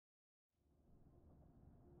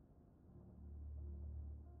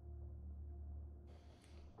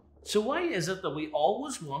So why is it that we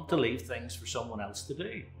always want to leave things for someone else to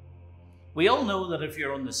do? We all know that if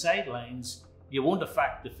you're on the sidelines, you won't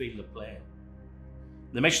affect the field of play.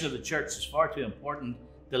 The mission of the church is far too important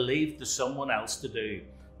to leave to someone else to do.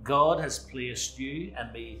 God has placed you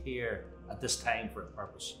and me here at this time for a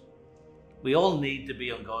purpose. We all need to be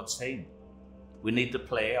on God's team. We need to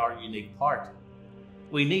play our unique part.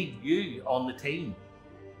 We need you on the team.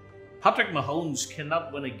 Patrick Mahomes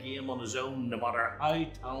cannot win a game on his own, no matter how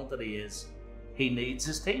talented he is. He needs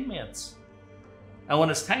his teammates. And when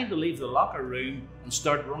it's time to leave the locker room and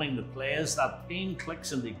start running the plays, that team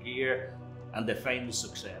clicks into gear and they find the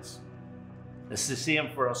success. It's the same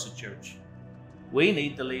for us at church. We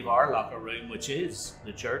need to leave our locker room, which is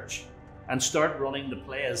the church, and start running the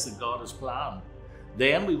plays that God has planned.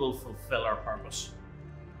 Then we will fulfill our purpose.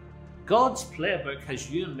 God's playbook has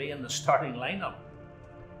you and me in the starting lineup.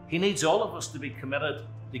 He needs all of us to be committed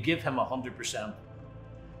to give Him 100%.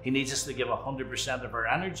 He needs us to give 100% of our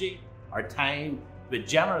energy, our time, be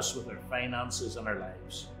generous with our finances and our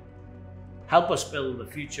lives. Help us build a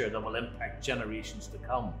future that will impact generations to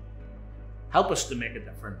come. Help us to make a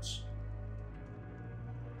difference.